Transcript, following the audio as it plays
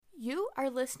are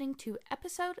listening to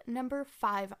episode number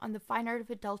 5 on the Fine Art of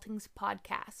Adulting's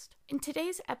podcast. In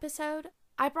today's episode,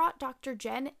 I brought Dr.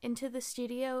 Jen into the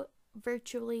studio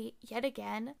virtually yet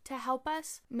again to help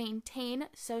us maintain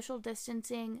social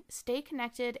distancing, stay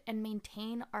connected, and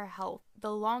maintain our health.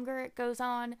 The longer it goes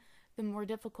on, the more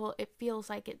difficult it feels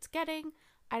like it's getting.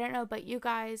 I don't know about you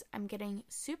guys, I'm getting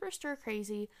super stir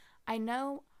crazy. I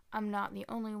know I'm not the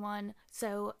only one.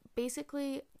 So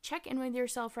basically, check in with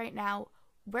yourself right now.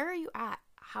 Where are you at?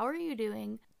 How are you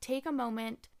doing? Take a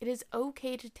moment. It is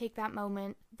okay to take that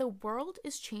moment. The world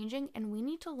is changing and we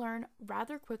need to learn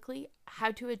rather quickly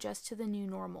how to adjust to the new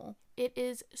normal. It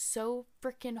is so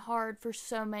freaking hard for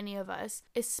so many of us,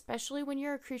 especially when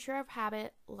you're a creature of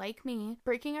habit like me.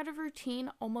 Breaking out of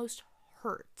routine almost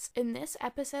hurts. In this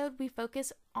episode, we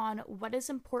focus on what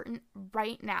is important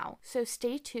right now. So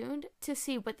stay tuned to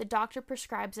see what the doctor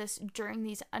prescribes us during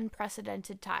these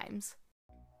unprecedented times.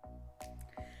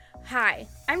 Hi,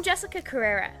 I'm Jessica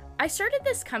Carrera. I started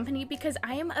this company because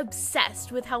I am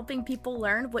obsessed with helping people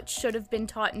learn what should have been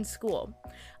taught in school.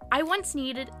 I once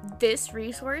needed this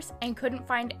resource and couldn't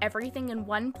find everything in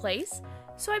one place,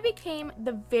 so I became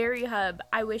the very hub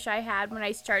I wish I had when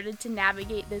I started to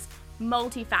navigate this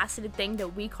multifaceted thing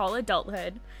that we call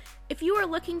adulthood. If you are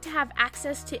looking to have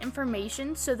access to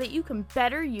information so that you can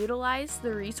better utilize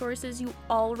the resources you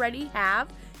already have,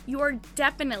 you are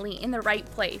definitely in the right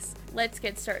place. Let's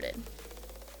get started.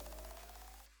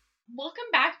 Welcome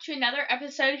back to another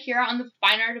episode here on the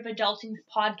Fine Art of Adulting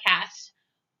podcast.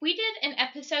 We did an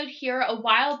episode here a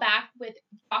while back with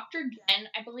Dr. Jen.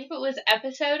 I believe it was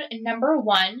episode number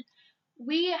 1.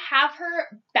 We have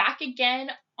her back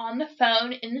again on the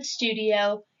phone in the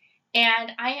studio,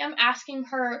 and I am asking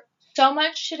her so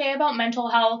much today about mental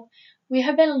health. We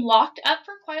have been locked up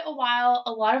for quite a while.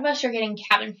 A lot of us are getting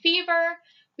cabin fever.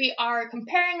 We are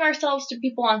comparing ourselves to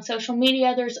people on social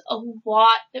media. There's a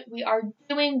lot that we are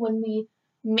doing when we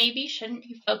maybe shouldn't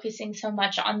be focusing so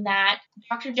much on that.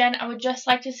 Dr. Jen, I would just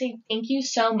like to say thank you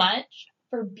so much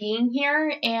for being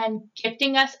here and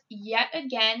gifting us yet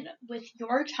again with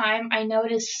your time. I know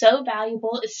it is so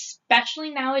valuable,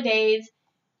 especially nowadays.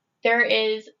 There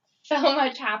is so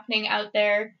much happening out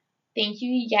there. Thank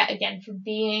you yet again for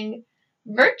being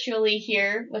virtually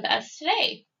here with us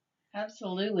today.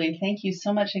 Absolutely. Thank you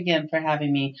so much again for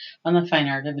having me on the Fine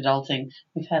Art of Adulting.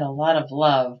 We've had a lot of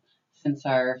love since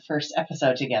our first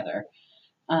episode together.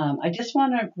 I just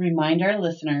want to remind our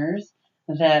listeners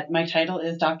that my title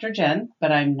is Dr. Jen,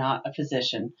 but I'm not a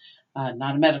physician,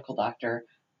 not a medical doctor.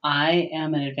 I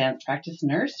am an advanced practice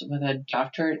nurse with a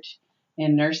doctorate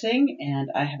in nursing, and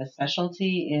I have a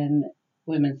specialty in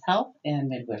women's health and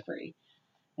midwifery.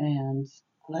 And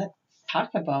let's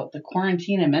talk about the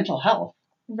quarantine and mental health.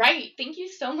 Right. Thank you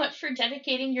so much for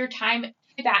dedicating your time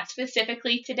to that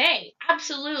specifically today.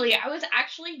 Absolutely. I was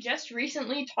actually just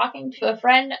recently talking to a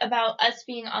friend about us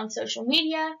being on social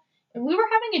media, and we were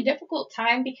having a difficult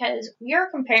time because we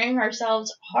are comparing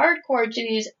ourselves hardcore to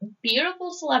these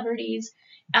beautiful celebrities.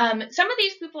 Some of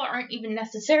these people aren't even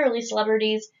necessarily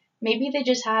celebrities. Maybe they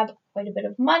just have quite a bit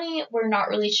of money. We're not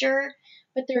really sure,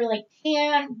 but they're like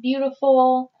tan,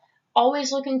 beautiful,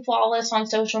 always looking flawless on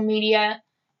social media.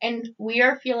 And we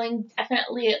are feeling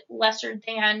definitely lesser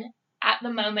than at the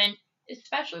moment,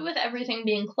 especially with everything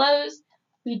being closed.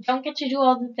 We don't get to do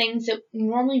all the things that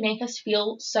normally make us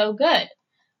feel so good.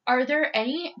 Are there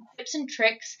any tips and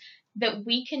tricks that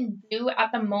we can do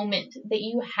at the moment that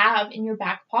you have in your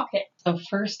back pocket? So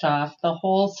first off, the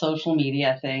whole social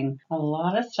media thing, a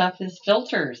lot of stuff is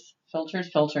filters.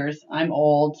 Filters. I'm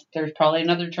old. There's probably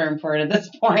another term for it at this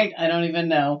point. I don't even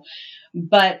know.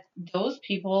 But those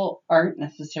people aren't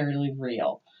necessarily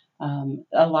real.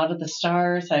 A lot of the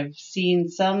stars, I've seen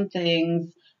some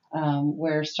things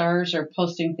where stars are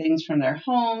posting things from their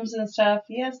homes and stuff.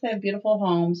 Yes, they have beautiful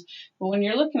homes, but when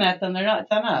you're looking at them, they're not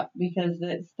done up because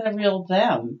it's the real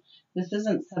them. This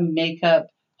isn't some makeup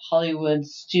Hollywood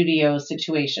studio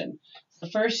situation. So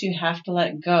first you have to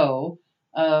let go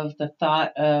of the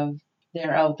thought of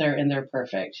they're out there and they're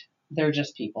perfect. They're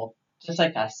just people, just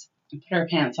like us. Put our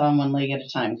pants on one leg at a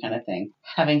time kind of thing.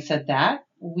 Having said that,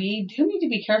 we do need to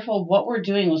be careful what we're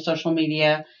doing with social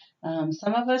media.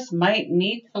 Some of us might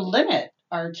need to limit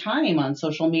our time on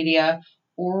social media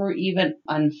or even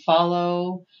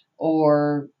unfollow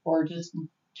or just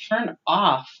turn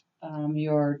off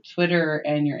your Twitter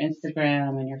and your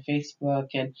Instagram and your Facebook.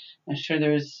 And I'm sure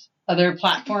there's other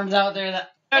platforms out there that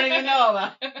I don't even know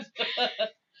about.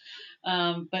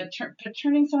 But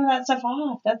turning some of that stuff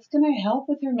off, that's going to help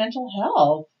with your mental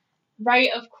health. Right,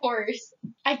 of course.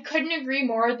 I couldn't agree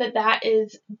more that that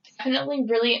is definitely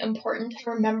really important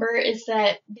to remember, is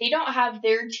that they don't have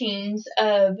their teams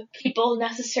of people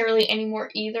necessarily anymore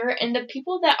either. And the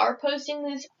people that are posting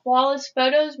these flawless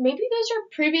photos, maybe those are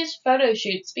previous photo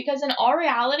shoots, because in all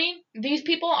reality, these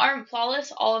people aren't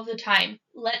flawless all of the time.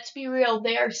 Let's be real,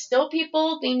 they are still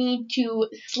people. They need to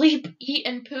sleep, eat,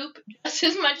 and poop just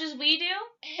as much as we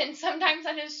do. And sometimes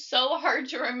that is so hard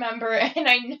to remember. And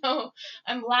I know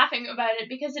I'm laughing about it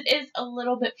because it is a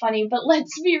little bit funny, but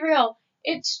let's be real.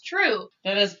 It's true.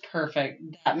 That is perfect.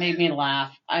 That made me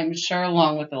laugh. I'm sure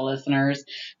along with the listeners,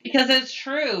 because it's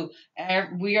true.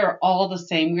 We are all the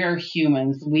same. We are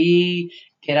humans. We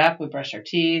get up, we brush our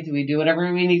teeth, we do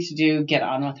whatever we need to do, get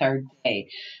on with our day.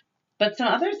 But some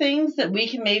other things that we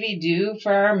can maybe do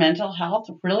for our mental health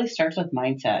really starts with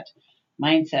mindset.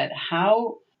 Mindset.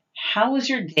 How is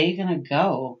your day going to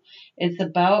go? It's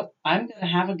about, I'm going to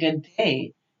have a good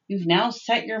day. You've now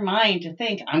set your mind to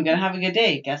think, I'm going to have a good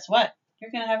day. Guess what?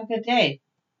 You're going to have a good day.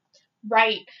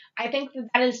 Right. I think that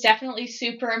that is definitely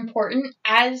super important.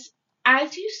 As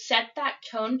you set that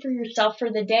tone for yourself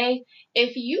for the day,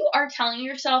 if you are telling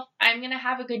yourself, I'm going to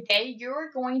have a good day,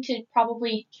 you're going to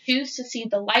probably choose to see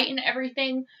the light in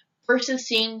everything versus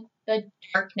seeing the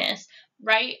darkness,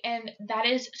 right? And that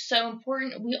is so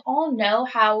important. We all know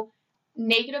how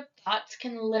negative thoughts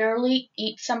can literally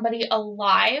eat somebody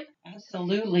alive.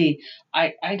 Absolutely.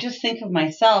 I just think of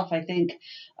myself. I think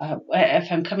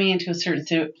if I'm coming into a certain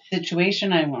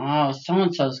situation, oh,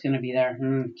 so-and-so's going to be there.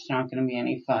 It's not going to be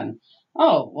any fun.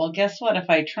 Oh, well, guess what? If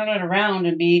I turn it around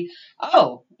and be,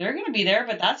 oh, they're going to be there,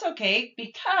 but that's okay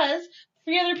because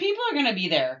 3 other people are going to be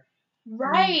there.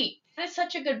 Right. That is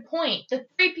such a good point. The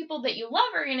 3 people that you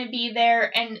love are going to be there,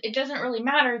 and it doesn't really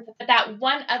matter that that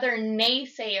one other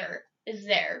naysayer is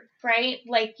there, right?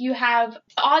 Like, you have,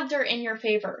 the odds are in your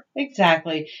favor.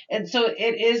 Exactly. And so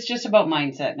it is just about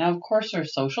mindset. Now, of course,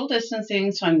 there's social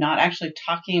distancing, so I'm not actually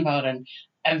talking about an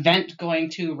event going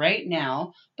to right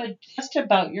now, but just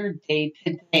about your day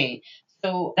to day.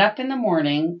 So up in the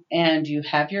morning and you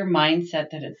have your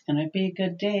mindset that it's going to be a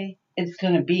good day. It's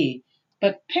going to be.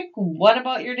 But pick what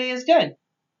about your day is good.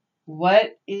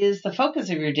 What is the focus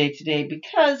of your day today?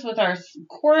 Because with our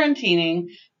quarantining,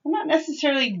 we're not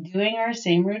necessarily doing our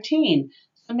same routine.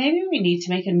 So maybe we need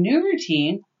to make a new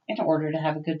routine in order to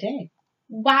have a good day.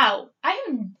 Wow. I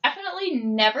have definitely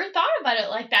never thought about it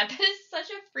like that. That is such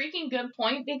a freaking good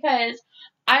point, because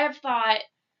I have thought,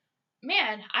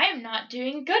 man, I am not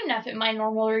doing good enough in my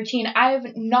normal routine. I have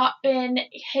not been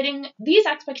hitting these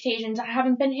expectations. I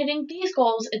haven't been hitting these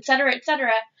goals, etc.,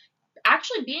 etc.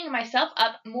 Actually beating myself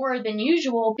up more than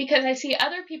usual, because I see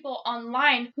other people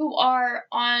online who are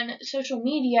on social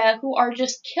media who are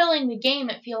just killing the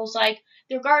game. It feels like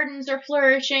their gardens are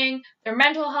flourishing, their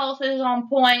mental health is on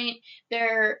point,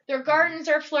 their gardens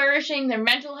are flourishing, their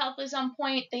mental health is on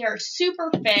point, they are super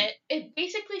fit. It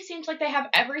basically seems like they have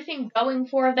everything going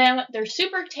for them. They're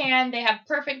super tan, they have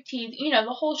perfect teeth, the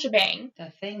whole shebang.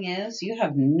 The thing is, you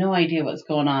have no idea what's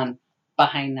going on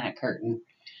behind that curtain.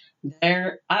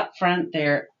 They're up front,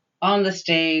 they're on the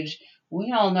stage.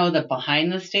 We all know that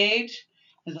behind the stage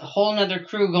there's a whole nother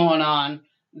crew going on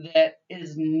that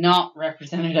is not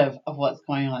representative of what's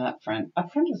going on up front.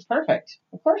 Up front is perfect.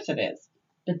 Of course it is.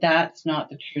 But that's not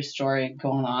the true story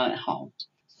going on at home.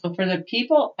 So for the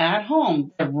people at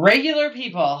home, the regular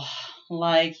people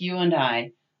like you and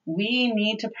I, we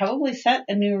need to probably set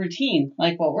a new routine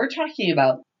like what we're talking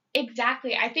about.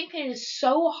 Exactly. I think it is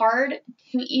so hard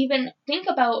to even thinking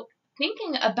about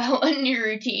a new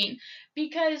routine,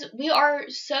 because we are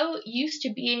so used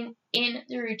to being in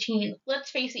the routine. Let's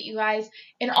face it, you guys,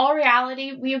 in all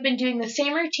reality, we have been doing the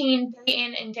same routine day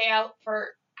in and day out for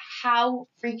how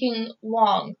freaking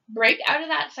long. Break out of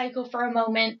that cycle for a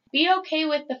moment. Be okay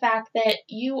with the fact that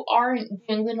you aren't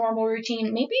doing the normal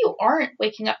routine. Maybe you aren't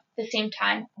waking up at the same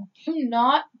time. Do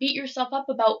not beat yourself up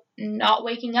about not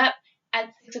waking up at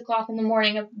 6 o'clock in the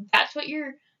morning. If that's what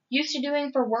you're used to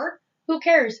doing for work, who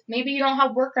cares? Maybe you don't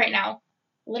have work right now.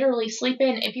 Literally sleep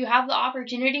in. If you have the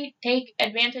opportunity, take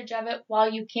advantage of it while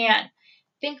you can.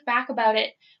 Think back about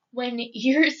it. When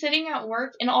you're sitting at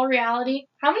work, in all reality,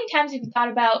 how many times have you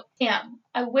thought about, damn,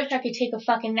 I wish I could take a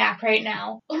fucking nap right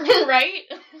now? Right?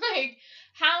 Like,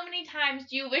 how many times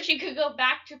do you wish you could go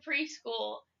back to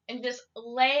preschool and just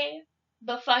lay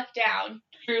the fuck down?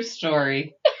 True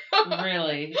story.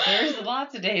 Really. There's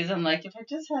lots of days I'm like, if I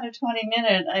just had a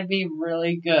 20-minute, I'd be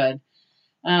really good.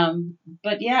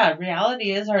 But yeah,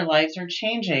 reality is our lives are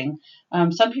changing.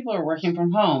 Some people are working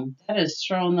from home. That has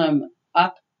thrown them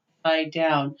upside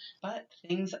down, but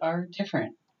things are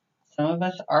different. Some of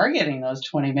us are getting those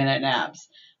 20-minute naps.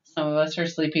 Some of us are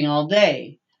sleeping all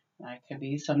day. That could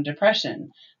be some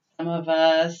depression. Some of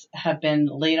us have been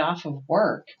laid off of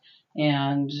work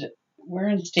and we're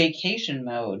in staycation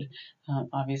mode.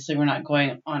 Obviously, we're not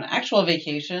going on actual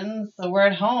vacations, so we're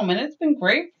at home, and it's been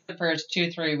great for the first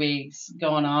 2-3 weeks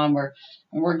going on.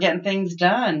 We're getting things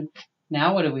done.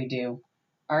 Now, what do?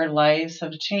 Our lives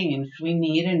have changed. We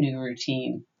need a new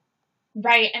routine.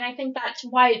 Right, and I think that's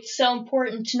why it's so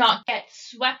important to not get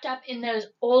swept up in those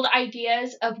old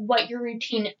ideas of what your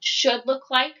routine should look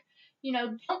like.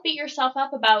 Don't beat yourself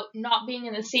up about not being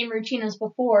in the same routine as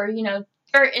before.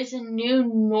 There is a new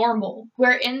normal.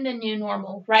 We're in the new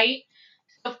normal, right?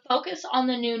 So focus on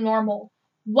the new normal.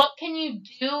 What can you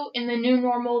do in the new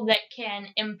normal that can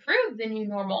improve the new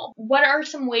normal? What are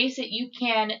some ways that you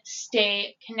can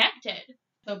stay connected?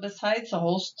 So besides the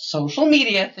whole social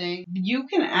media thing, you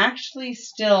can actually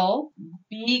still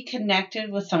be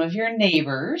connected with some of your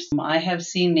neighbors. I have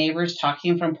seen neighbors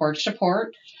talking from porch to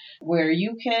porch where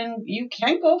you can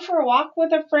go for a walk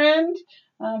with a friend,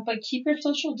 but keep your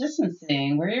social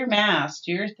distancing, wear your mask,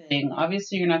 do your thing.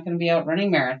 Obviously, you're not going to be out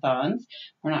running marathons.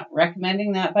 We're not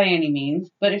recommending that by any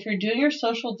means. But if you're doing your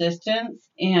social distance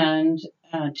and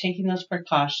taking those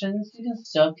precautions, you can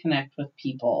still connect with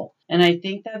people. And I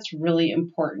think that's really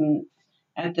important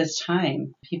at this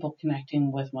time, people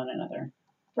connecting with one another.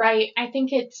 Right. I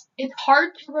think it's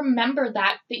hard to remember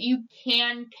that you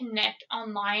can connect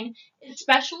online,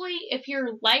 especially if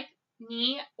you're like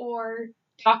me or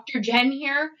Dr. Jen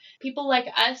here. People like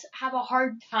us have a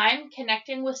hard time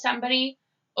connecting with somebody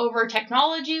over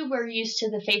technology. We're used to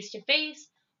the face-to-face.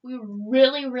 We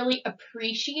really, really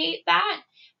appreciate that.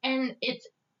 And it's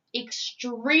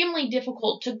extremely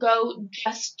difficult to go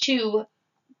just to,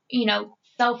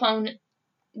 cell phone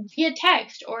via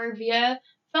text or via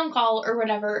phone call or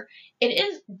whatever. It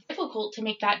is difficult to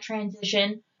make that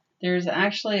transition. There's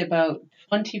actually about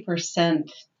 20%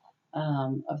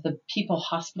 of the people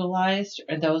hospitalized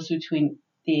are those between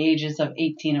the ages of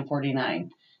 18 and 49.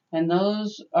 And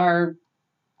those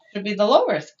should be the low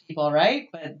risk people, right?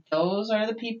 But those are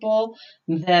the people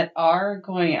that are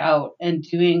going out and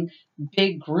doing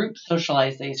big group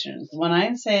socializations. When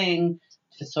I'm saying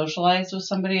to socialize with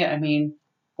somebody, I mean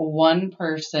one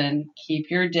person, keep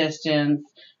your distance,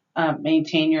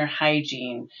 maintain your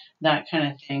hygiene, that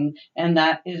kind of thing. And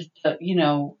that is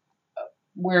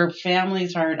where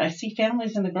families are. I see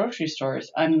families in the grocery stores.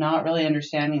 I'm not really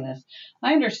understanding this.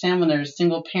 I understand when there's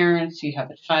single parents, you have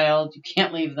a child, you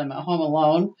can't leave them at home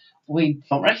alone. We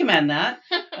don't recommend that.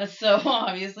 So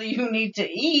obviously you need to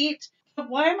eat. But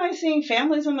why am I seeing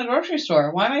families in the grocery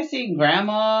store? Why am I seeing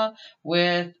grandma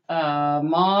with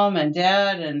mom and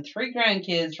dad and 3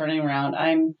 grandkids running around?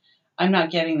 I'm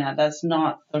not getting that. That's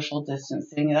not social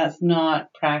distancing. That's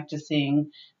not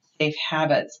practicing safe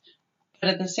habits. But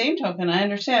at the same token, I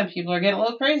understand people are getting a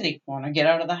little crazy, want to get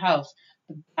out of the house.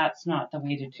 But that's not the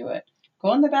way to do it.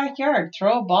 Go in the backyard,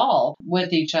 throw a ball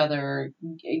with each other,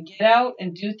 get out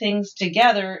and do things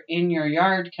together in your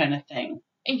yard kind of thing.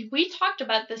 And we talked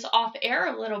about this off air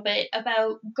a little bit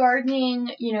about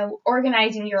gardening,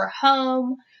 organizing your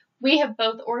home. We have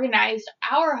both organized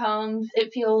our homes, it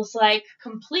feels like,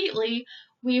 completely.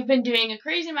 We've been doing a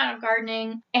crazy amount of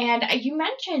gardening. And you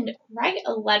mentioned write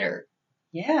a letter.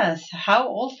 Yes, how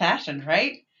old-fashioned,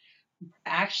 right?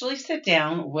 Actually sit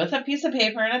down with a piece of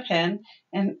paper and a pen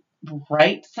and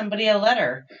write somebody a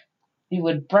letter. It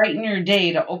would brighten your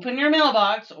day to open your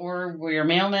mailbox or where your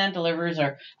mailman delivers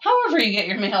or however you get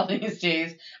your mail these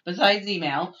days, besides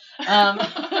email,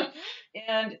 and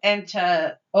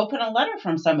to open a letter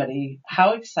from somebody.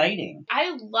 How exciting.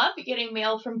 I love getting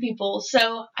mail from people,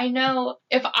 so I know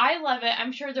if I love it,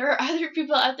 I'm sure there are other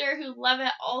people out there who love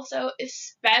it also,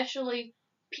 especially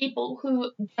people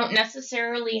who don't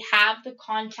necessarily have the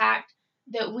contact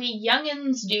that we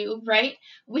youngins do, right?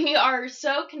 We are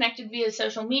so connected via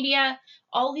social media,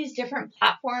 all these different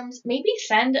platforms. Maybe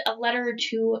send a letter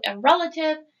to a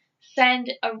relative, send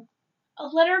a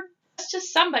letter just to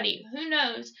somebody, who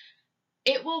knows?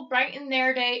 It will brighten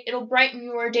their day. It'll brighten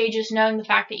your day just knowing the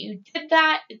fact that you did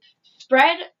that.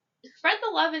 Spread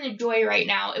the love and the joy right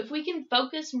now. If we can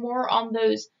focus more on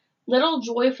those little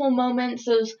joyful moments,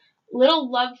 those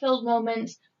little love-filled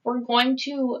moments, we're going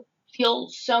to feel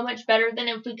so much better than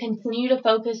if we continue to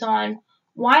focus on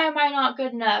why am I not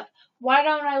good enough? Why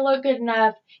don't I look good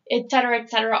enough? Etc.,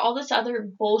 etc. All this other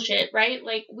bullshit, right?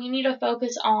 Like, we need to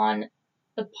focus on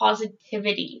the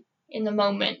positivity in the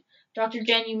moment. Dr.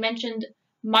 Jen, you mentioned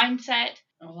mindset.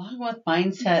 Along with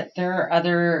mindset, there are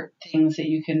other things that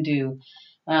you can do.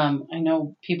 I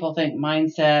know people think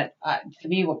mindset, to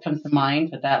me what comes to mind,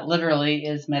 but that literally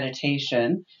is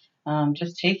meditation.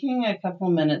 Just taking a couple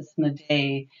of minutes in the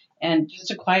day and just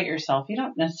to quiet yourself. You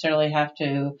don't necessarily have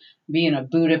to be in a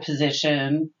Buddha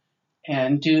position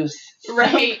and do some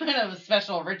kind of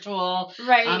special ritual.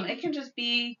 Right. It can just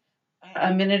be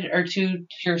a minute or two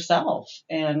to yourself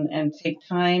and take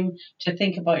time to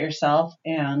think about yourself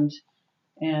and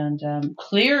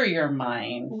clear your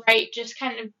mind. Right. Just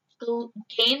kind of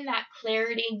gain that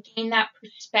clarity, gain that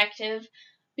perspective.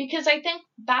 Because I think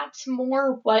that's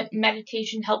more what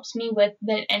meditation helps me with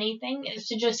than anything, is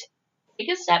to just take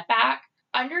a step back,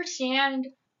 understand,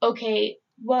 okay,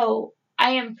 whoa,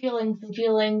 I am feeling the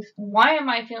feelings. Why am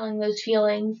I feeling those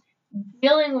feelings?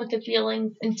 Dealing with the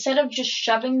feelings instead of just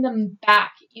shoving them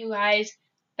back, you guys.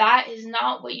 That is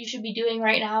not what you should be doing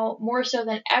right now, more so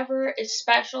than ever,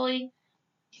 especially.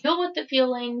 Deal with the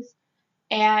feelings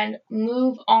and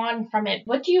move on from it.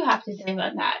 What do you have to say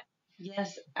about that?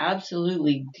 Yes,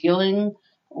 absolutely. Dealing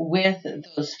with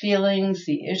those feelings,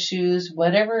 the issues,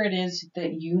 whatever it is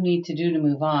that you need to do to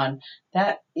move on,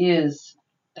 that is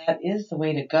the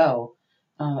way to go.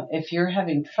 If you're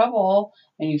having trouble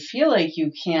and you feel like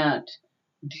you can't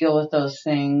deal with those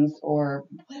things or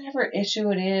whatever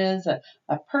issue it is,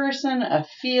 a person, a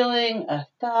feeling, a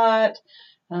thought,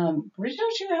 reach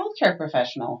out to your healthcare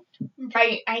professional.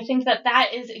 Right. I think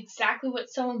that is exactly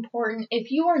what's so important. If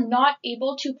you are not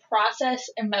able to process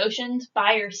emotions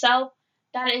by yourself,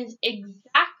 that is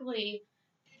exactly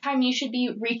the time you should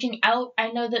be reaching out.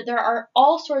 I know that there are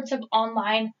all sorts of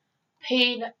online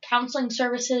paid counseling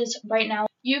services right now.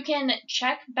 You can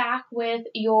check back with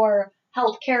your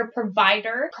healthcare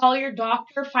provider, call your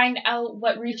doctor, find out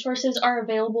what resources are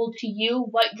available to you,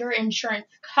 what your insurance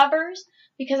covers,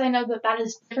 because I know that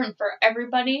is different for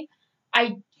everybody.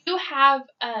 I do have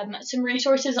some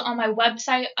resources on my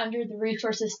website under the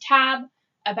resources tab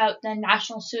about the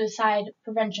National Suicide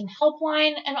Prevention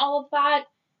Helpline and all of that.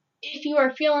 If you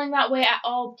are feeling that way at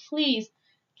all, please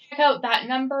check out that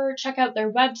number, check out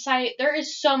their website. There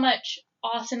is so much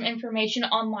awesome information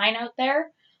online out there.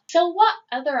 So what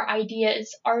other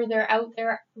ideas are there out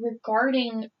there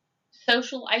regarding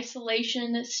social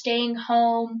isolation, staying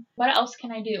home? What else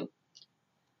can I do?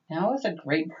 Now is a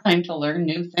great time to learn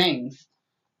new things.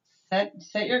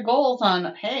 Set your goals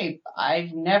on, hey,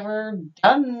 I've never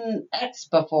done X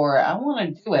before. I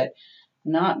want to do it.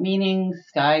 Not meaning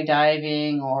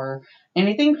skydiving or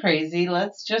anything crazy.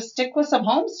 Let's just stick with some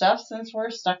home stuff since we're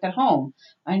stuck at home.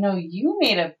 I know you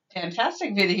made a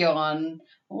fantastic video on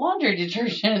laundry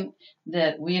detergent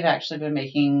that we've actually been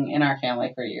making in our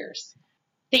family for years.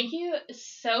 Thank you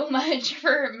so much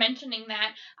for mentioning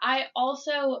that. I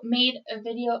also made a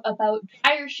video about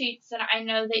dryer sheets that I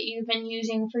know that you've been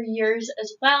using for years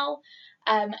as well.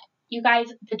 You guys,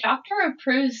 the doctor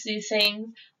approves these things.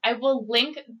 I will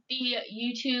link the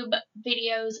YouTube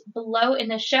videos below in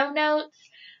the show notes.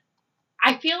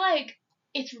 I feel like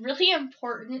it's really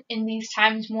important in these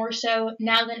times, more so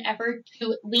now than ever,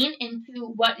 to lean into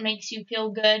what makes you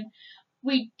feel good.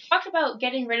 We talked about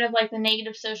getting rid of the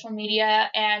negative social media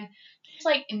and just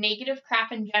negative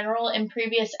crap in general in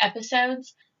previous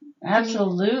episodes.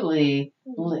 Absolutely.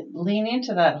 Lean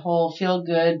into that whole feel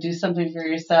good, do something for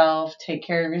yourself, take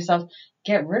care of yourself.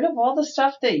 Get rid of all the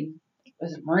stuff that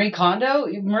was Marie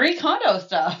Kondo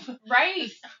stuff.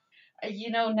 Right.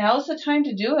 Now's the time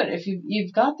to do it. If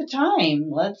you've got the time,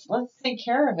 let's take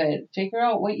care of it. Figure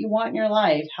out what you want in your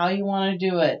life, how you want to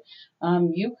do it.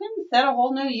 You can set a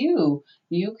whole new you.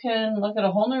 You can look at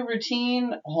a whole new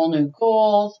routine, a whole new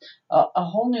goals, a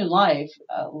whole new life.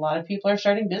 A lot of people are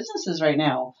starting businesses right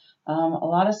now. A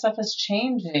lot of stuff is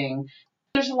changing.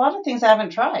 There's a lot of things I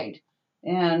haven't tried,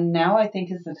 and now I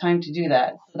think is the time to do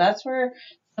that. So that's where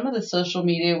some of the social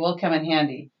media will come in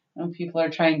handy. People are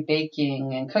trying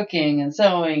baking and cooking and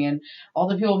sewing and all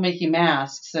the people making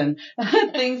masks and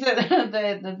things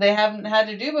that they haven't had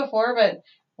to do before, but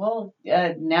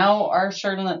now are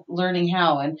sure learning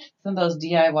how. And some of those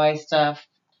DIY stuff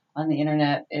on the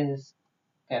internet is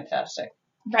fantastic.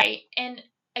 Right. And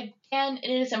again, it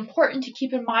is important to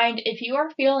keep in mind, if you are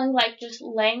feeling like just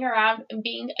laying around and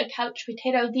being a couch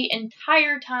potato the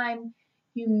entire time,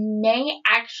 you may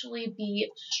actually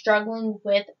be struggling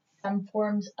with some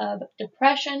forms of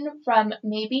depression from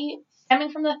maybe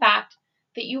stemming from the fact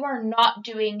that you are not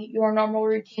doing your normal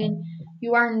routine.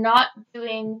 You are not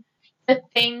doing the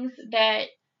things that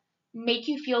make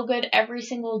you feel good every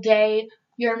single day.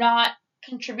 You're not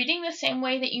contributing the same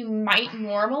way that you might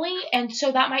normally, and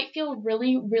so that might feel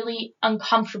really, really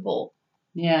uncomfortable.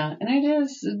 Yeah, and it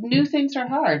is. New things are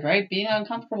hard, right? Being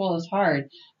uncomfortable is hard.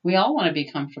 We all want to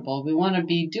be comfortable. We want to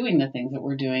be doing the things that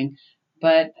we're doing,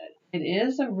 but it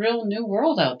is a real new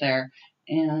world out there.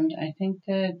 And I think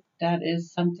that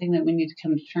is something that we need to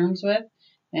come to terms with.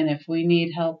 And if we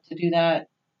need help to do that,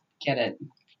 get it.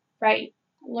 Right.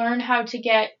 Learn how to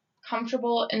get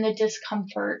comfortable in the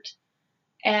discomfort.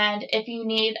 And if you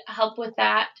need help with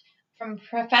that from a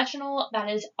professional, that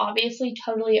is obviously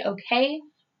totally okay.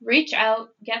 Reach out,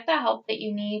 get the help that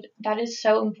you need. That is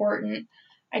so important.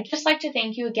 I'd just like to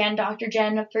thank you again, Dr.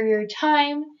 Jen, for your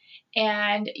time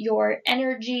and your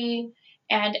energy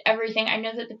and everything. I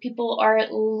know that the people are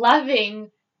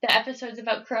loving the episodes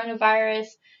about coronavirus.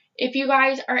 If you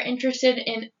guys are interested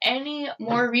in any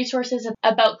more resources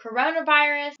about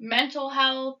coronavirus, mental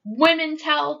health, women's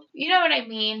health, you know what I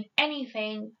mean,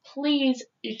 anything, please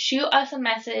shoot us a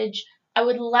message. I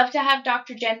would love to have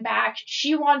Dr. Jen back.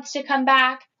 She wants to come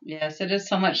back. Yes, it is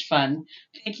so much fun.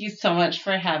 Thank you so much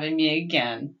for having me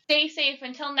again. Stay safe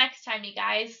until next time, you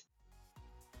guys.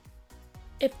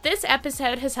 If this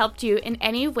episode has helped you in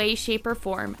any way, shape, or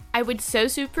form, I would so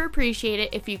super appreciate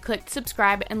it if you clicked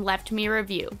subscribe and left me a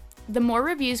review. The more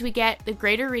reviews we get, the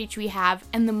greater reach we have,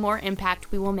 and the more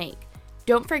impact we will make.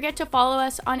 Don't forget to follow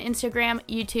us on Instagram,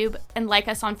 YouTube, and like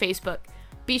us on Facebook.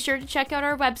 Be sure to check out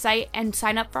our website and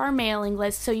sign up for our mailing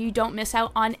list so you don't miss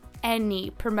out on any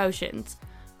promotions.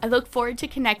 I look forward to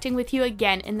connecting with you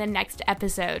again in the next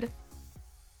episode.